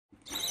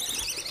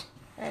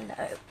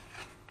Hello.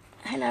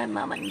 Hello,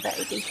 mum and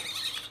baby.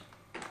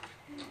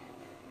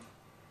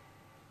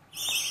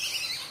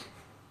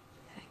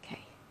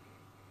 Okay.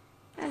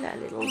 Hello,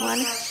 little one.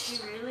 God, she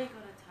really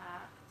got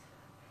attacked.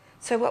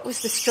 So what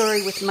was the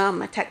story with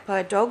mum? Attacked by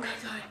a dog? I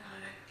don't know.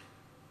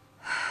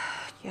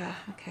 Yeah,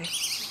 okay.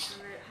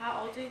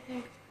 How old do you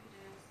think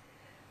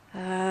it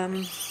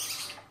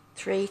is?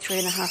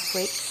 3.5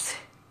 weeks.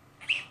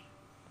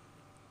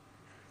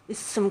 This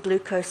is some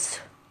glucose,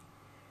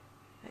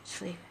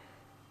 actually.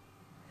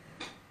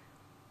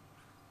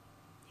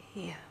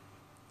 Here.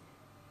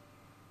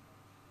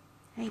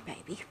 Hey,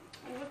 baby.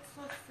 Oh, it's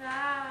so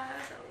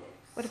sad.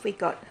 What have we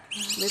got?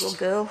 Little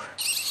girl.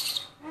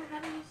 Oh, how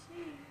do you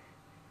see?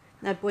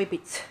 No, boy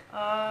bits.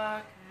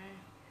 Oh,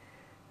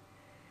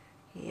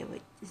 okay. Here,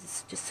 this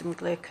is just some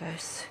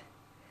glucose.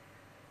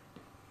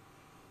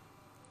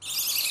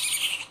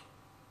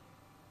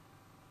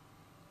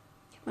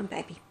 Come on,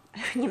 baby.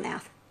 Open your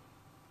mouth.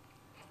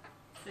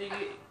 So are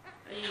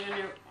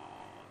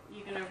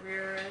you gonna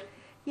rear it?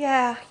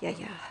 Yeah.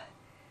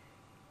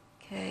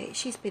 Okay,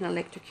 she's been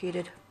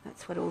electrocuted.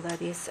 That's what all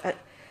that is.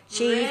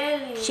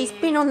 Really? She's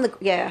been on the,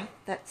 yeah,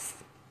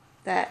 that's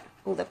that,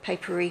 all the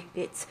papery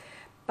bits.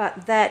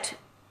 But that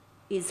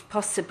is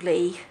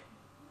possibly,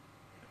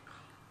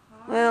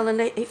 well, and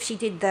if she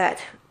did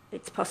that,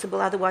 it's possible.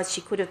 Otherwise,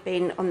 she could have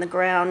been on the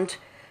ground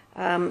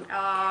And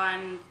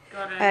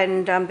got it.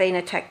 and been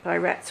attacked by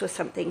rats or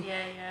something.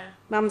 Yeah.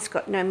 Mum's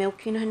got no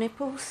milk in her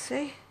nipples,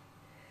 see?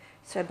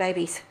 So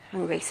baby's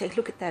hungry. See,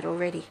 look at that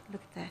already.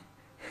 Look at that.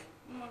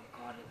 Oh my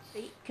God,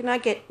 it's... Can I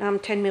get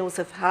 10 mils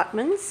of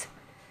Hartmann's?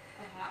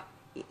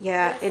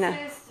 Yeah, This in a...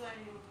 is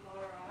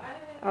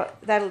alright. Oh,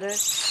 that'll do.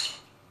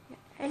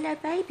 Hello,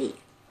 baby.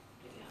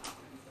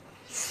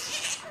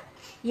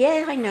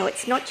 Yeah, I know.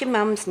 It's not your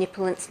mum's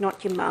nipple and it's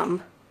not your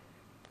mum.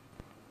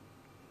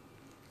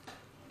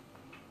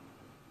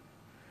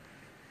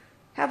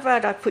 How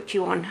about I put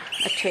you on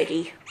a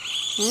teddy?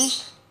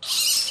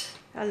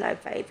 Hello,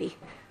 baby.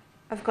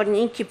 I've got an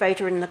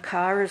incubator in the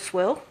car as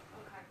well.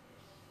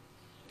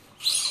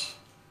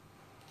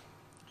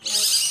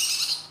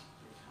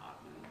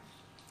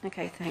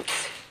 Okay,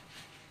 thanks.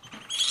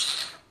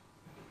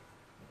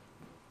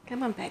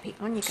 Come on, baby.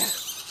 On you go.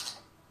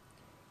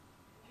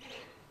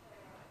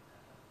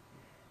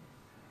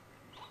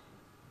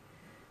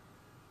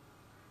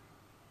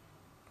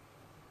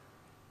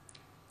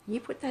 You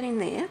put that in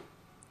there.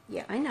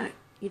 Yeah, I know.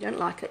 You don't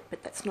like it,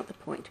 but that's not the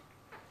point.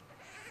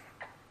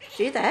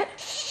 Do that.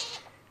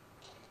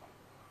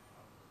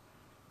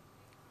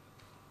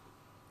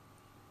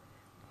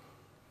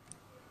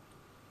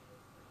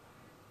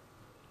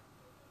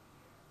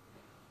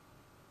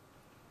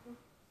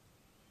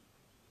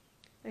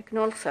 They can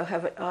also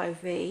have it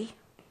IV. Here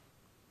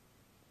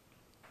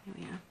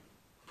we are.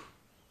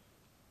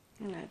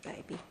 Hello,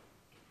 baby.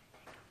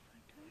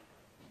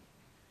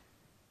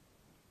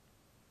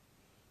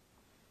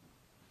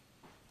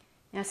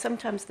 Now,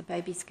 sometimes the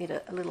babies get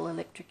a little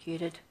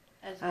electrocuted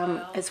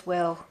as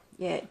well.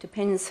 Yeah, it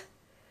depends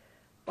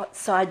what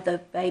side the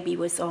baby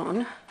was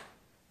on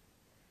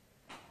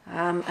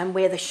and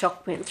where the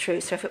shock went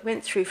through. So if it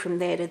went through from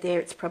there to there,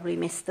 it's probably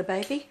missed the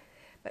baby.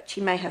 But she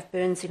may have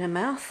burns in her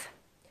mouth.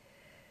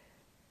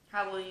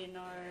 How will you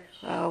know?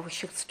 Oh,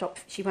 she'll stop.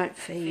 She won't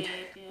feed.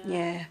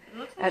 Yeah. It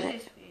looks like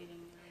she's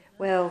feeding.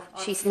 Well,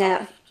 she's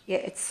now... Yeah,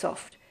 it's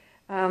soft.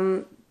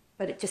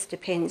 But it just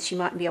depends. She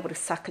mightn't be able to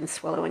suck and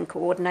swallow and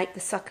coordinate the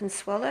suck and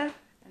swallow.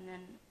 And then...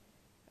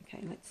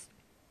 Okay,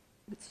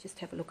 let's just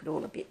have a look at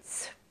all the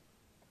bits.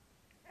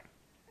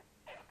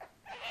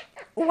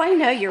 Oh, I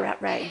know you're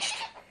outraged.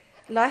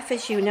 Life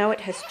as you know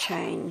it has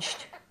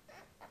changed.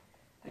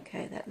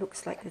 Okay, that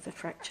looks like there's a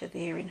fracture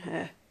there in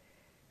her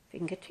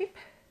fingertip.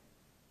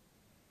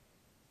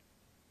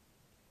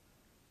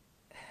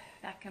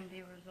 That can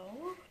be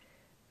resolved?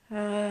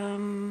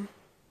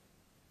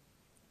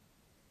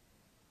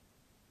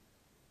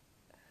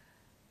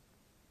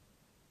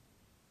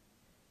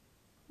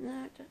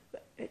 No,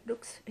 it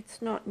looks,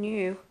 it's not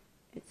new.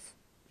 It's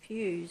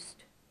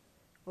fused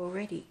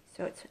already,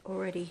 so it's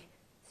already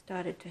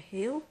started to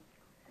heal.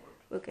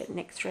 We'll get an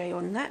X-ray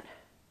on that.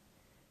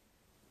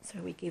 So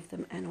we give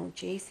them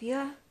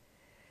analgesia,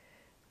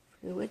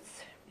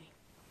 fluids.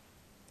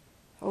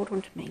 Hold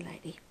on to me,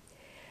 lady.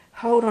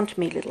 Hold on to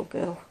me, little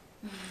girl.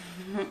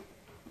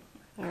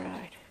 All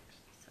right.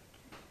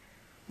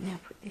 Now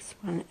put this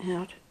one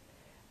out.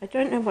 I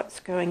don't know what's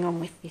going on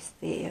with this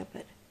there,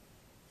 but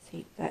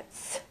see, I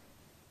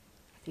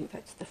think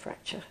that's the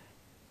fracture.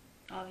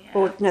 Oh, yeah.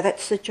 Or, no,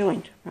 that's the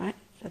joint, right?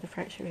 So the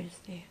fracture is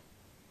there.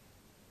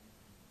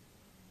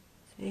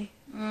 See?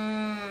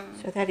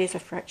 So that is a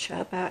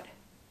fracture, but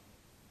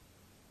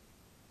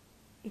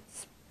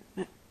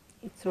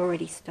it's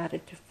already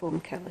started to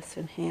form callus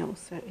and heal,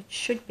 so it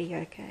should be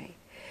okay,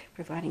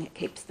 providing it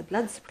keeps the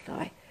blood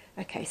supply.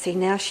 Okay, see,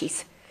 now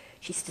she's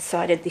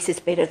decided this is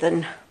better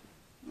than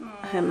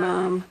her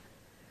mum.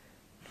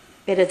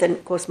 Better than,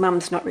 of course,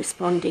 mum's not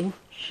responding.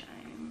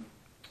 Shame.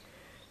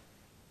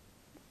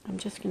 I'm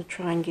just going to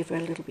try and give her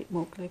a little bit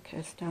more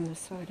glucose down the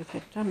side of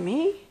her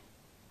tummy.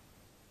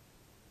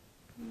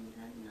 Isn't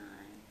that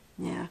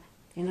nice? Now,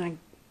 then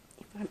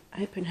if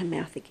I open her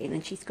mouth again,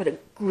 and she's got a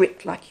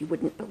grit like you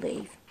wouldn't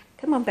believe.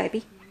 Come on,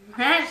 baby.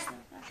 That's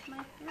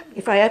my favorite.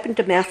 If I opened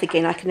her mouth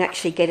again, I can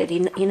actually get it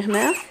in her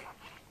mouth.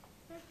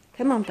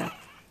 Come on, bub.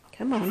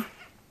 Come on.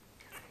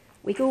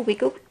 Wiggle,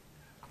 wiggle.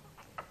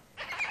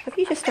 Have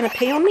you just done a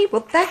pee on me?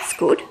 Well, that's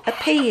good. A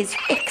pee is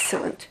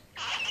excellent.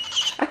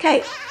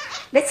 Okay,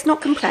 let's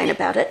not complain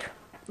about it.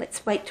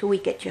 Let's wait till we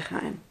get you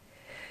home.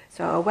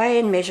 So I'll weigh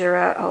and measure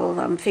her.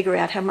 I'll figure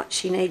out how much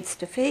she needs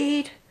to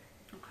feed.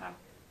 Okay.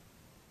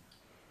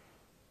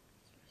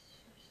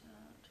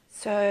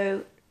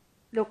 So,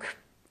 look,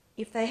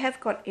 if they have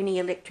got any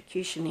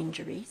electrocution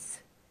injuries,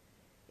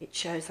 it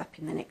shows up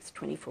in the next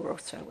 24 or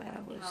so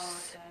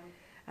hours.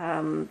 Oh,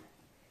 okay.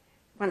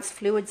 Once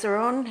fluids are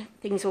on,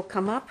 things will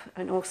come up,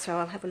 and also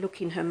I'll have a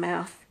look in her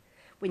mouth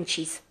when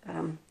she's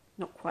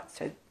not quite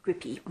so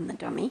grippy on the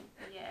dummy.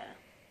 Yeah.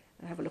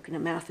 I'll have a look in her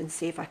mouth and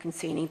see if I can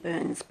see any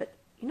burns. But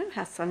you know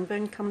how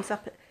sunburn comes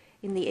up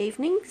in the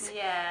evenings?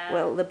 Yeah.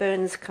 Well, the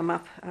burns come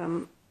up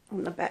on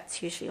the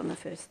bats usually on the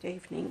first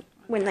evening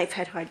when they've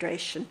had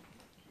hydration.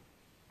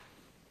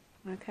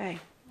 Okay.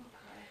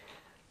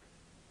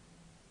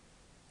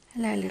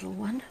 Hello, little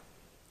one.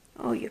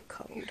 Oh, you're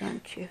cold,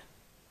 aren't you?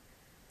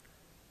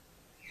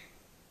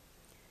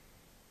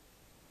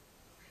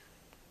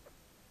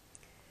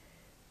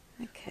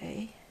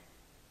 Okay.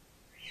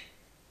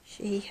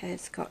 She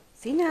has got,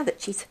 see now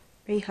that she's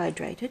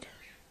rehydrated,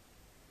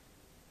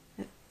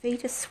 her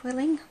feet are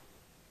swelling.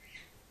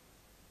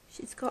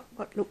 She's got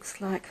what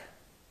looks like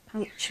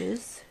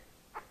punctures,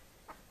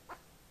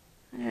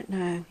 I don't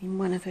know, in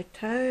one of her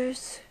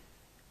toes.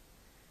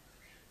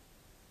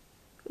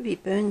 Could be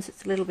burns,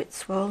 it's a little bit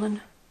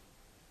swollen.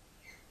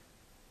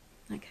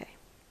 Okay,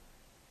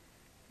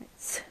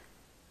 let's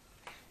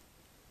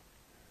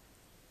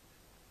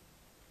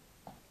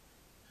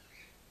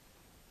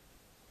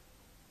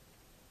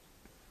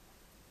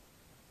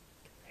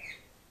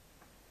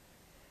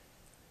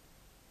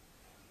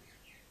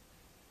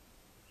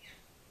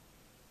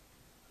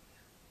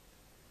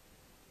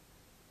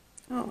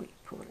oh, you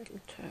poor little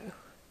toe.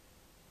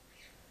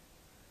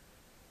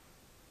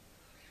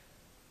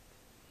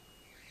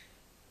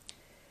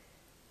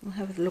 We'll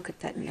have a look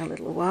at that in a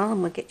little while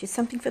and we'll get you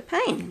something for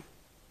pain.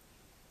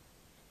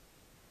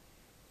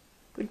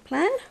 Good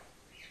plan?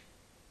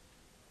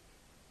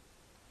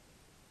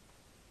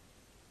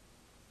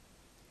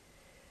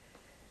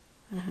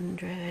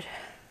 $100.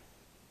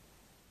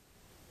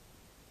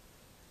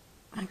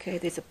 Okay,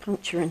 there's a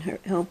puncture in her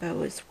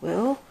elbow as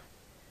well.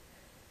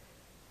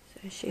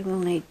 So she will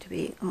need to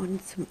be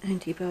on some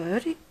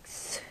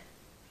antibiotics.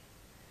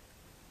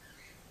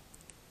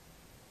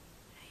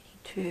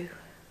 82.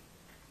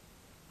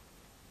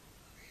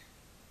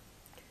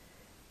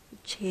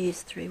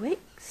 Cheers, 3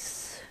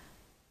 weeks.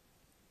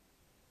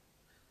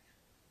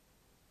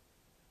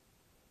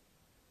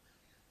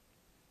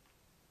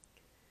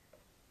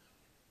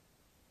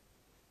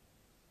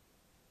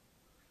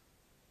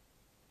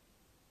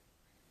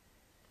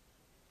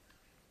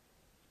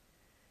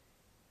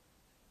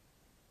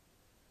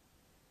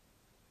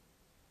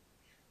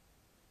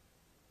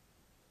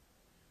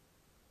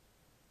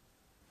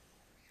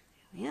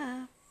 There we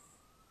are.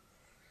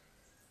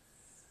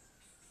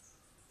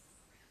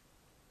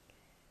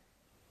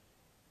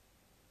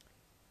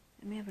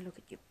 Let me have a look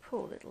at your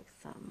poor little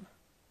thumb.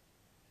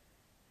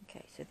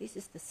 Okay, so this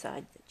is the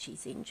side that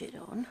she's injured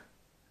on.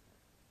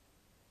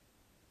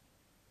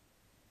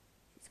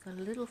 She's got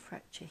a little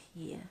fracture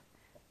here,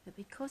 but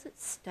because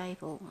it's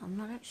stable, I'm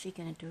not actually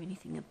going to do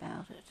anything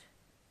about it.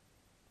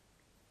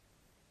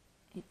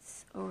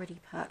 It's already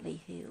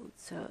partly healed,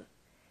 so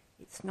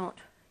it's not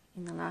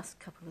in the last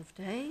couple of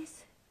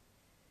days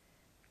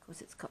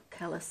because it's got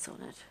callus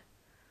on it.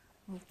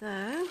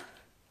 Although,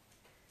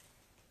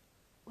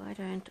 why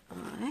don't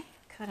I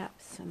cut up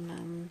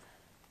some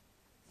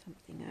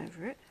something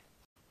over it,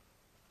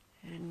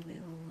 and we'll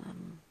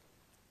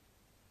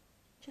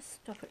just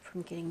stop it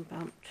from getting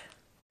bumped.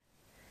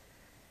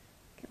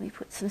 Can we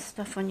put some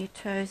stuff on your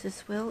toes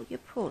as well? Your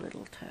poor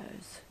little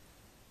toes.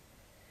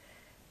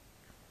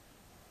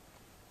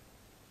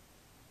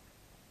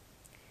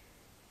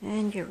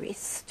 And your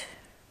wrist.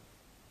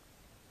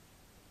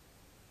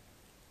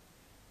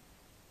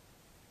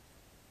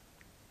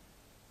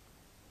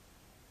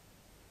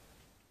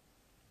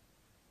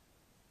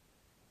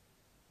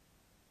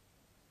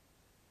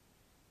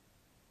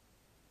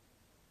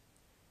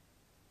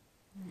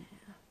 Now,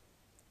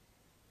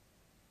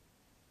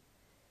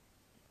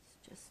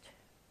 let's just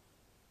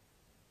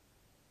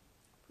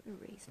put a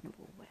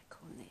reasonable whack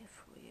on there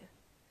for you.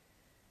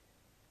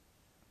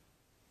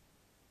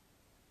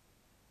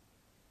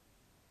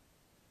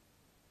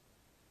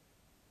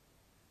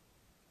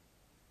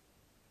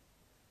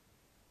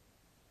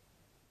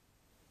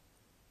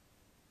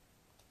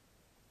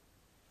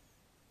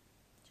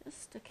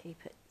 Just to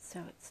keep it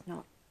so it's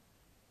not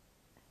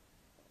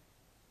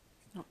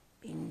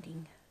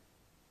bending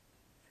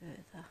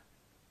further.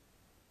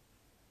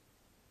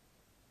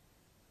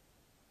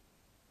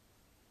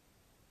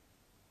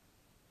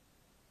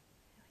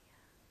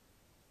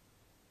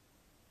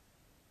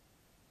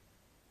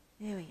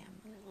 There we are,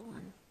 my little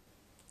one.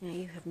 Now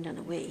you haven't done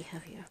a wee,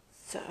 have you?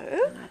 So,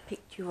 I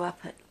picked you up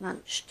at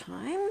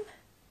lunchtime.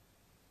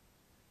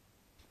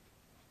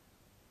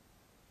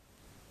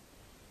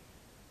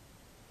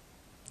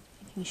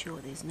 Making sure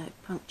there's no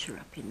puncture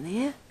up in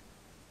there.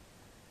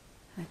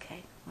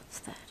 Okay, what's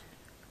that?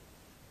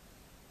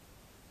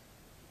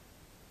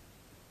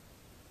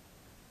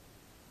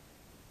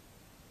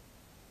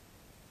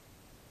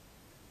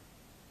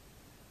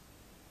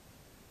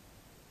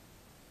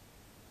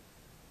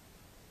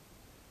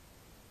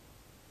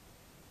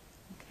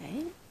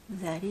 Okay,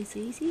 that is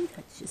easy.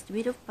 That's just a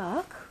bit of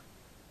bark.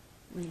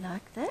 We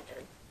like that.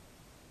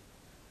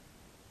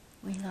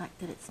 We like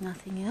that it's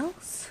nothing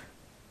else.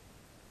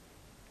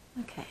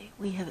 Okay,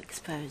 we have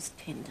exposed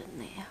tendon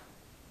there.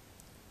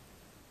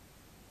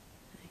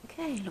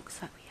 Okay,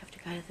 looks like we have to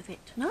go to the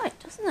vet tonight,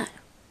 doesn't it?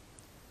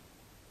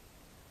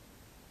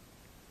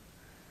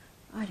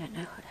 I don't know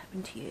what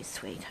happened to you,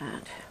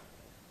 sweetheart.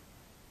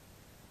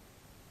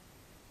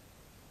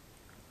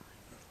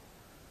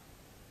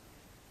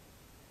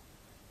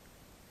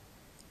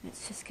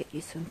 Let's just get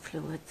you some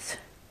fluids.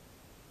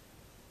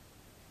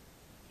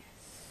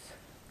 Yes.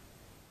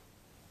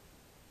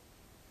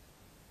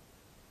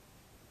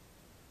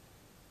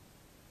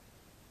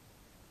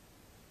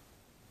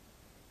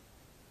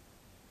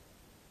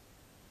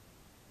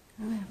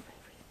 Oh,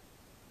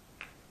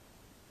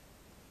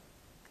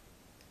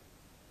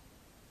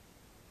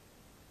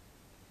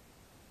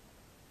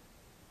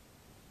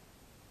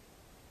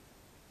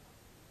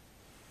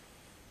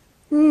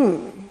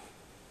 baby.